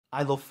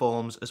I love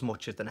forms as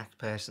much as the next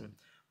person,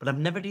 but I've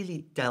never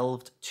really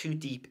delved too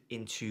deep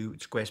into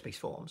Squarespace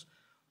forms.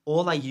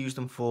 All I use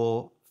them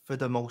for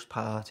the most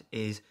part,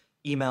 is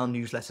email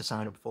newsletter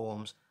sign up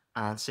forms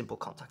and simple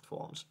contact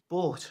forms.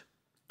 But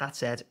that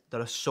said, there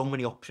are so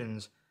many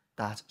options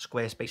that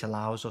Squarespace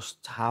allows us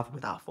to have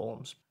with our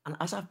forms. And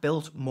as I've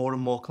built more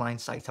and more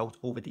client sites out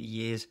over the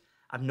years,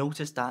 I've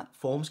noticed that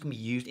forms can be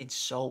used in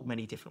so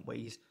many different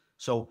ways.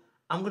 So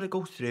I'm going to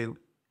go through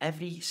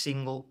every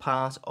single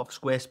part of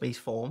Squarespace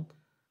form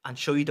and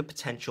show you the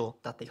potential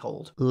that they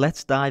hold.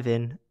 Let's dive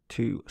in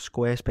to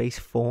Squarespace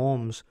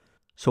forms.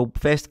 So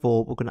first of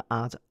all, we're going to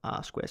add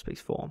our Squarespace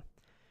form.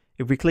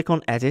 If we click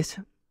on edit,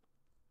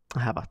 I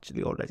have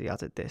actually already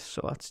added this,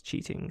 so that's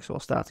cheating. So I'll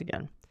start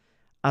again.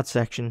 Add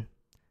section.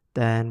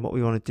 Then what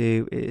we want to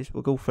do is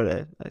we'll go for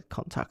a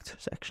contact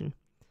section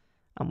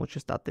and we'll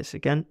just add this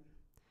again.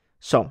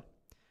 So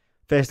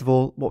first of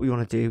all, what we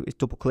want to do is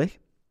double click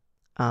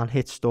and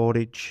hit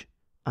storage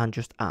and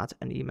just add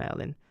an email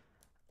in.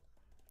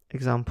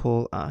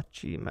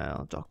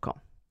 example@gmail.com.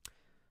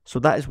 So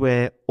that is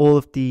where all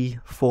of the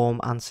form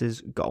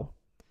answers go.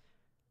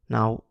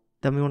 Now,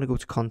 then we want to go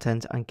to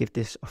content and give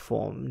this a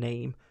form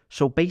name.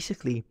 So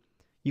basically,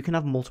 you can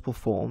have multiple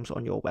forms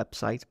on your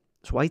website.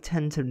 So I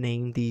tend to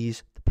name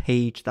these the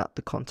page that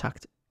the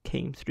contact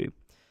came through.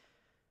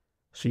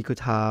 So you could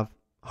have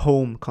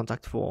home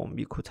contact form.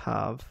 You could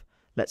have,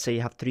 let's say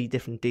you have 3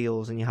 different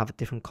deals and you have a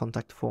different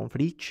contact form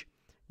for each.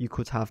 You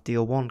could have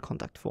deal 1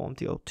 contact form,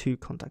 deal 2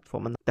 contact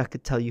form, and that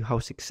could tell you how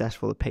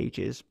successful the page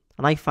is.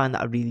 And I find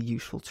that a really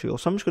useful tool.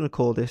 So I'm just going to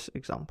call this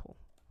example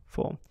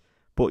form,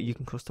 but you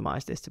can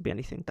customize this to be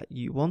anything that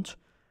you want.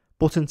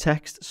 Button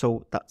text,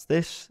 so that's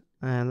this.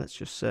 And let's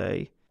just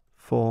say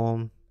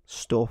form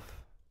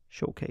stuff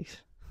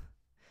showcase.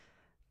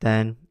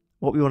 Then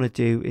what we want to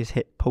do is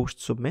hit post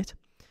submit.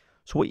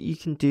 So what you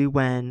can do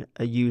when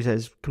a user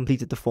has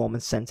completed the form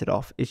and sent it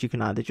off is you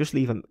can either just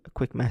leave a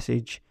quick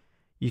message.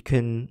 You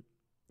can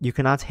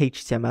add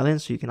HTML in,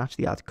 so you can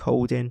actually add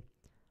code in,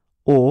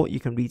 or you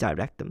can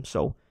redirect them.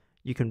 So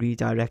you can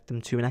redirect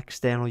them to an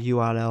external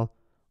URL,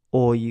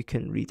 or you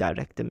can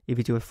redirect them, if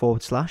you do a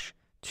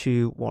 /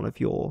 to one of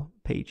your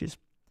pages.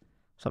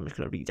 So I'm just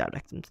going to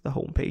redirect them to the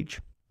home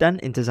page. Then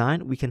in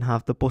design, we can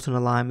have the button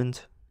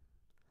alignment,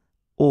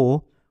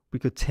 or we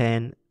could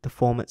turn the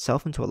form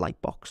itself into a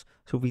light box.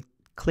 So if we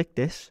click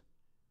this,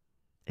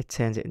 it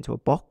turns it into a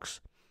box.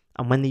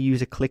 And when the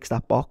user clicks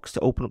that box to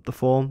open up the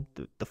form,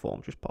 the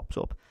form just pops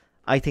up.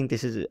 I think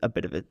this is a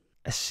bit of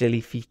a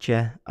silly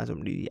feature. I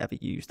don't really ever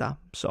use that.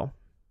 So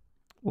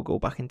we'll go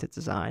back into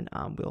design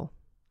and we'll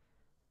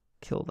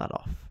kill that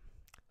off.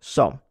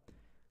 So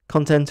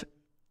content,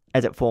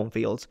 edit form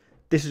fields.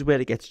 This is where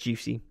it gets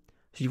juicy.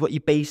 So you've got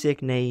your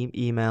basic name,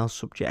 email,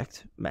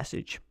 subject,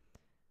 message.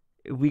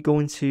 If we go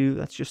into,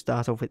 let's just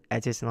start off with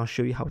edit, and I'll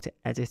show you how to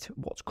edit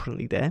what's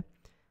currently there.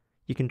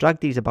 You can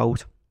drag these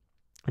about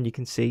and you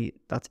can see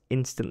that's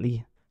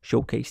instantly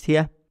showcased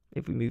here.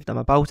 If we move them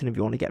about, and if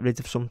you want to get rid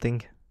of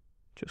something,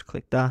 just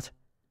click that.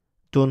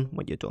 Done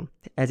when you're done.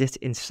 To edit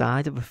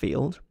inside of a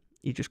field,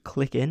 you just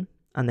click in,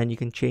 and then you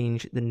can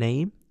change the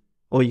name,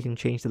 or you can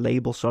change the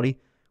label,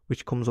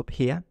 which comes up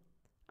here,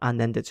 and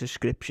then the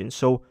description.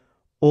 So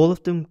all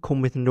of them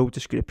come with no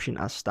description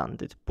as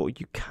standard, but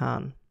you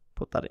can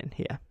put that in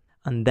here.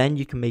 And then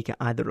you can make it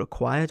either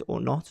required or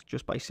not,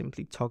 just by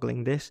simply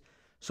toggling this.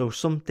 So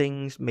some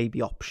things may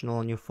be optional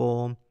on your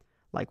form,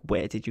 like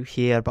where did you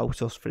hear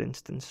about us, for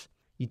instance.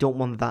 You don't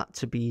want that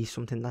to be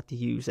something that the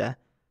user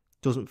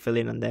doesn't fill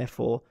in and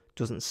therefore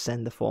doesn't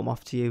send the form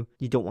off to you.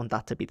 You don't want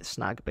that to be the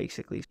snag,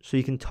 basically. So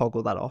you can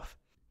toggle that off.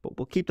 But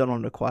we'll keep that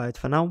on required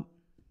for now.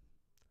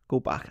 Go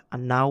back.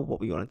 And now what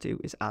we want to do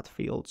is add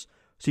fields.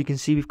 So you can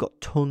see we've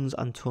got tons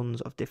and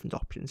tons of different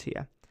options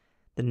here.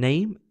 The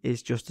name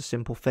is just a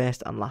simple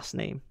first and last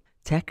name.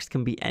 Text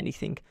can be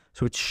anything.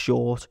 So it's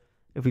short.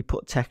 If we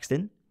put text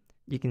in,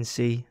 you can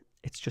see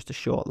it's just a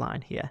short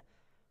line here.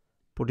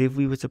 But if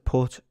we were to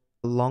put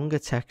longer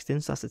text in,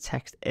 so that's the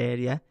text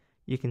area,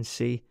 you can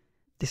see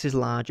this is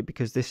larger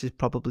because this is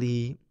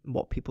probably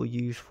what people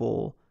use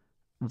for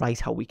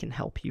write how we can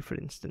help you, for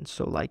instance.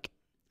 So like,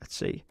 let's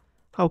see,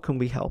 how can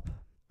we help?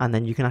 And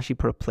then you can actually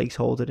put a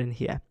placeholder in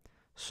here.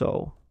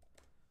 So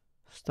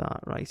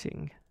start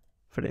writing,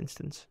 for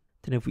instance.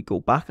 Then if we go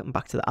back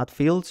to the add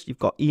fields, you've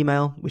got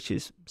email, which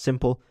is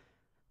simple.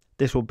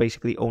 This will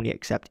basically only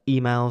accept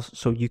emails.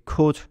 So you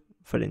could,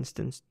 for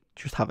instance,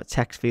 just have a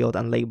text field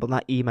and label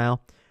that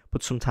email,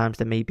 but sometimes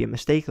there may be a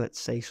mistake. Let's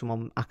say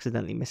someone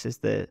accidentally misses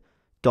the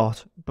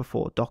dot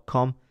before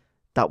 .com.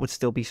 That would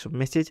still be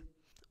submitted.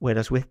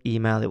 Whereas with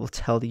email, it will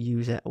tell the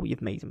user, oh,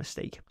 you've made a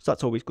mistake. So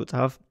that's always good to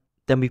have.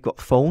 Then we've got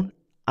phone.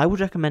 I would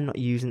recommend not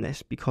using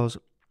this because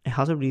it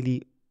has a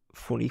really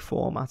funny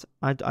format.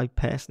 I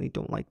personally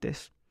don't like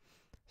this.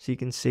 So you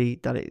can see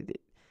that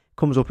it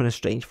comes up in a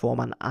strange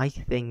form, and I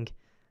think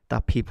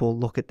that people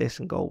look at this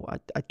and go,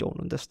 I don't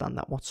understand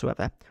that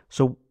whatsoever.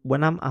 So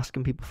when I'm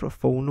asking people for a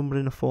phone number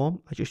in a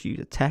form, I just use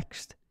a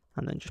text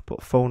and then just put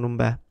a phone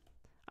number.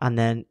 And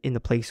then in the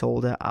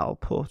placeholder,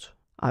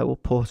 I will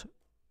put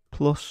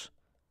plus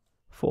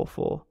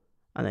 44,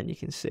 and then you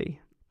can see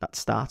that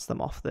starts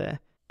them off there.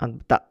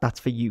 And that's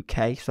for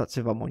UK, so that's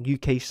if I'm on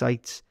UK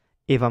sites.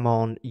 If I'm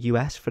on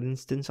US, for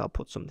instance, I'll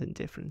put something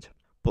different.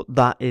 But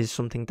that is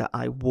something that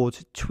I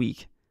would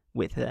tweak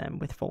with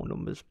phone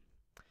numbers.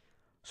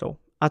 So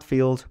add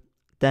field.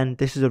 Then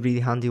this is a really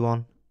handy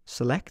one.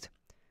 Select.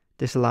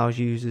 This allows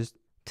users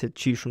to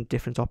choose from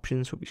different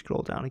options. So if we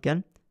scroll down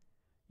again,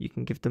 you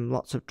can give them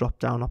lots of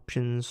drop-down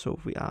options. So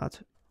if we add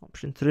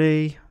option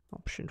 3,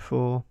 option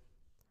 4,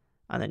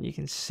 and then you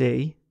can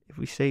see, if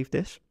we save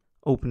this,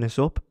 open this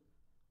up,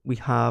 we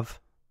have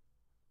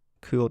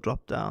cool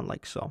drop-down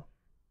like so.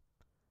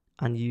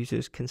 And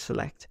users can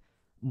select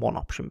one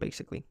option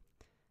basically.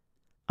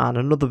 And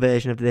another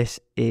version of this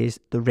is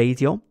the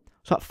radio.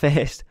 So at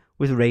first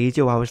with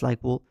radio, I was like,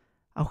 well,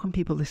 how can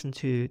people listen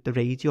to the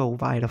radio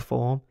via a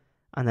form?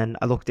 And then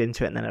I looked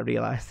into it and then I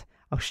realized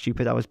how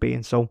stupid I was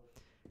being. So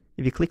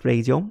if you click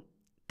radio,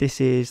 this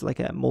is like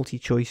a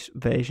multi-choice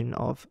version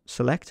of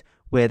select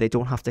where they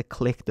don't have to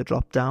click the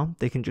drop down.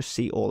 They can just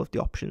see all of the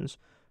options.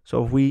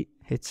 So if we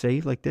hit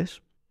save like this,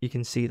 you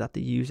can see that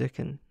the user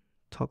can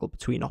toggle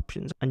between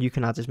options and you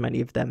can add as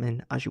many of them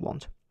in as you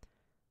want.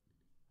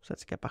 So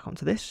let's get back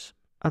onto this.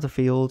 Add a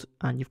field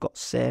and you've got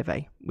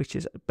survey, which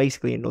is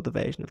basically another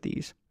version of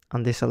these.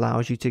 And this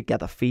allows you to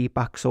gather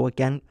feedback. So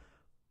again,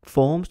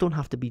 forms don't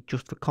have to be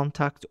just for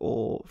contact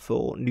or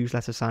for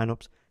newsletter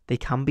signups. They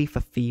can be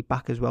for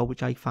feedback as well,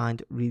 which I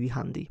find really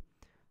handy.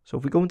 So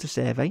if we go into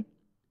survey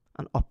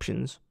and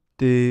options,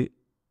 the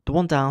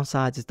one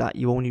downside is that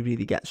you only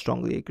really get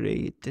strongly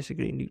agree,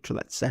 disagree, neutral,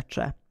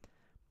 etc.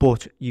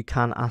 But you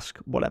can ask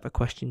whatever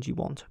questions you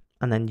want.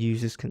 And then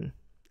users can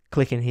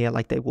click in here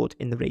like they would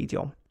in the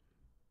radio.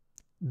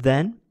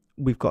 Then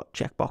we've got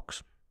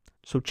checkbox.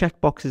 So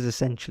checkbox is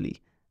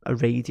essentially a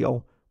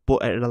radio,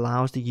 but it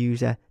allows the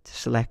user to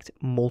select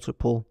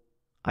multiple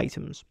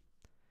items.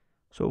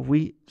 So if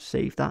we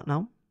save that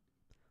now,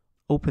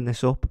 open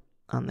this up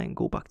and then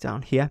go back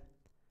down here,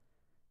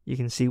 you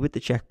can see with the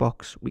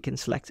checkbox, we can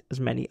select as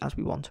many as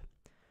we want,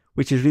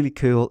 which is really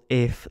cool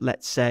if,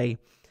 let's say,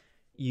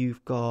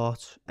 you've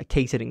got a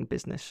catering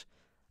business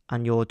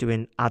and you're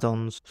doing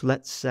add-ons. So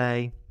let's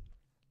say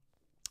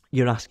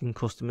you're asking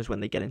customers when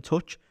they get in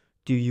touch,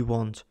 do you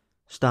want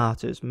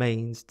starters,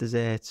 mains,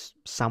 desserts,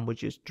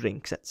 sandwiches,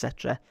 drinks,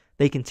 etc.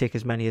 They can tick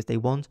as many as they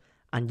want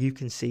and you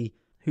can see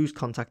who's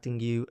contacting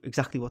you,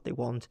 exactly what they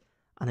want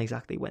and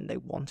exactly when they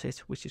want it,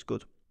 which is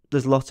good.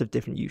 There's lots of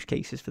different use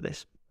cases for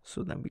this.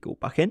 So then we go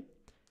back in.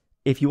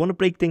 If you want to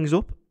break things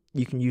up,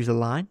 you can use a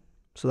line.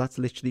 So that's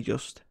literally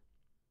just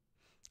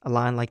a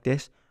line like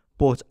this.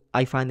 But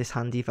I find this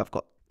handy if I've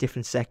got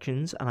different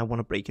sections and I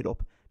want to break it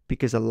up,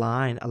 because a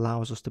line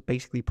allows us to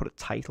basically put a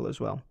title as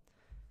well.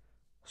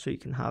 So you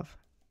can have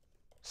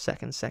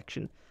second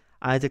section.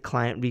 I had a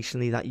client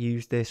recently that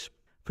used this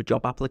for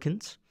job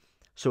applicants.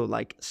 So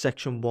like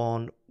section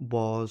 1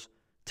 was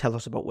tell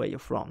us about where you're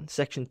from.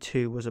 Section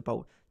 2 was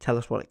about tell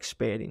us what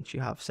experience you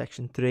have.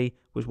 Section 3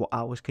 was what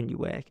hours can you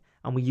work.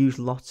 And we used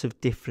lots of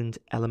different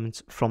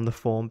elements from the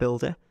form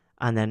builder.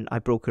 And then I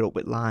broke it up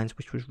with lines,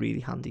 which was really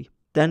handy.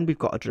 Then we've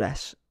got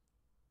address.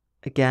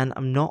 Again,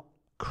 I'm not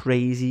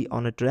crazy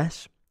on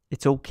address.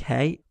 It's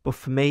okay, but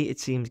for me, it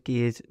seems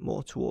geared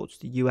more towards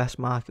the US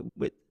market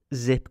with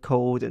zip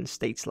code and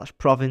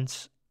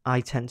state/province.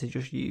 I tend to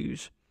just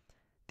use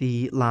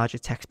the larger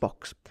text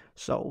box.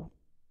 So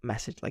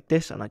message like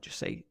this, and I just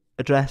say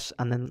address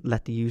and then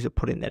let the user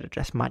put in their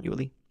address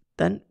manually.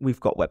 Then we've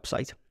got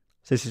website.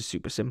 So this is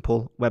super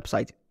simple.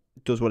 Website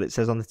does what it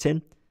says on the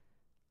tin.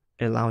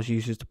 It allows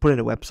users to put in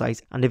a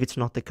website, and if it's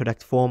not the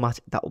correct format,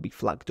 that will be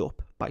flagged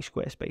up by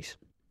Squarespace.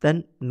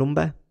 Then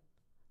number.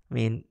 I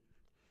mean,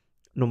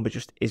 number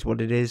just is what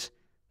it is.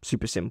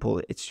 Super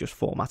simple. It's just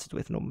formatted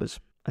with numbers.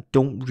 I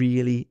don't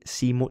really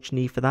see much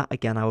need for that.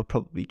 Again, I would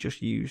probably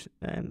just use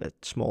a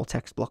small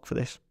text block for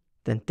this.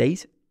 Then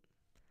date.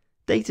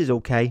 Date is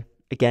okay.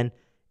 Again,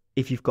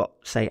 if you've got,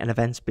 say, an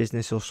events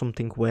business or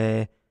something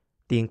where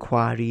the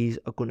inquiries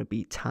are going to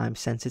be time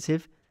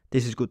sensitive,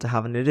 this is good to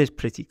have, and it is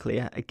pretty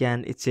clear.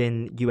 Again, it's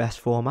in US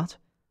format,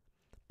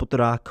 but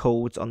there are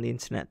codes on the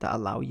internet that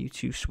allow you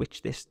to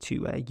switch this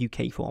to a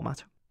UK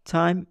format.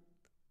 Time.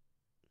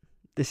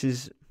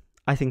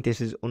 I think this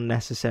is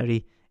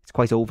unnecessary. It's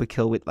quite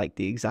overkill with like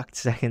the exact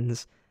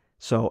seconds.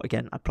 So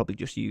again, I'd probably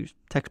just use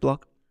text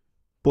block,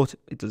 but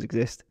it does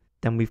exist.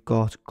 Then we've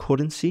got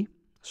currency.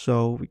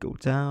 So we go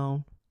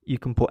down. You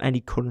can put any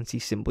currency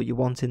symbol you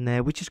want in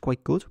there, which is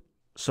quite good.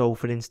 So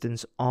for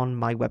instance, on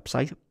my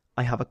website,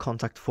 I have a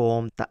contact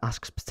form that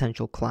asks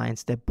potential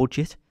clients their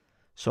budget.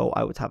 So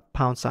I would have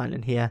 £sign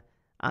in here,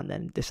 and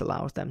then this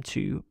allows them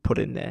to put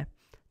in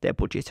their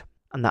budget.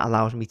 And that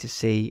allows me to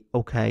see,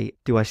 okay,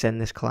 do I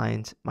send this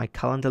client my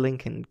calendar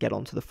link and get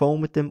onto the phone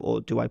with them,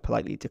 or do I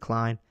politely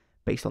decline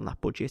based on that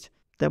budget?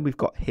 Then we've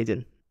got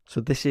hidden. So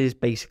this is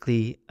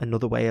basically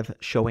another way of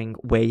showing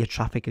where your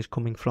traffic is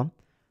coming from.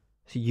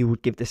 So you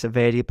would give this a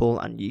variable,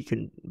 and you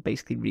can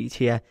basically read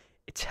here.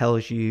 It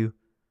tells you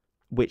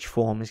which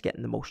form is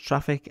getting the most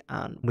traffic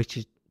and which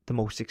is the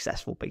most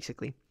successful,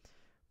 basically.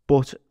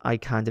 but I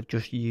kind of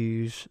just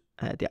use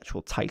the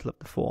actual title of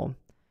the form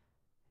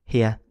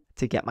here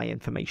to get my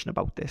information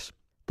about this.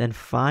 Then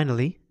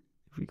finally,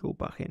 if we go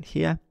back in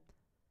here,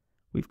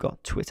 we've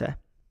got Twitter.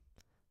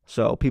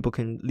 So people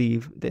can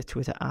leave their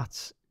Twitter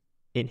 @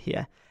 in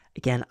here.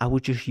 Again, I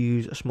would just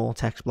use a small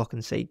text block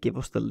and say, give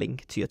us the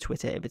link to your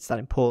Twitter if it's that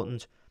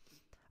important.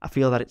 I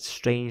feel that it's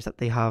strange that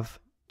they have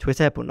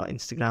Twitter but not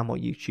Instagram or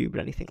YouTube or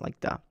anything like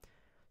that.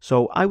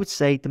 So I would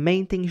say the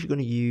main things you're going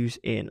to use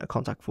in a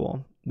contact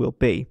form will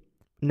be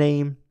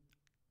name,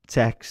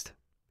 text,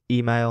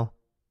 email,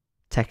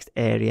 text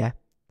area,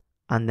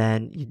 and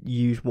then you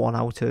use one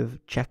out of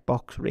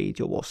checkbox,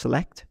 radio, or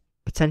select,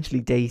 potentially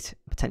date,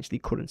 potentially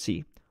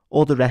currency.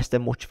 All the rest are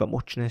much of a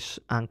muchness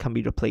and can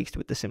be replaced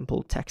with the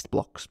simple text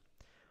blocks.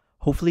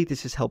 Hopefully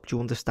this has helped you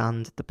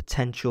understand the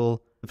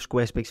potential of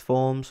Squarespace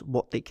forms,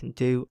 what they can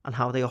do, and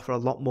how they offer a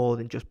lot more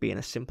than just being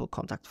a simple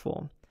contact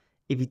form.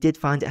 If you did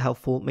find it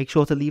helpful, make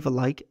sure to leave a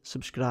like,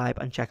 subscribe,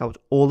 and check out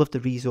all of the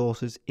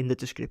resources in the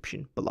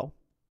description below.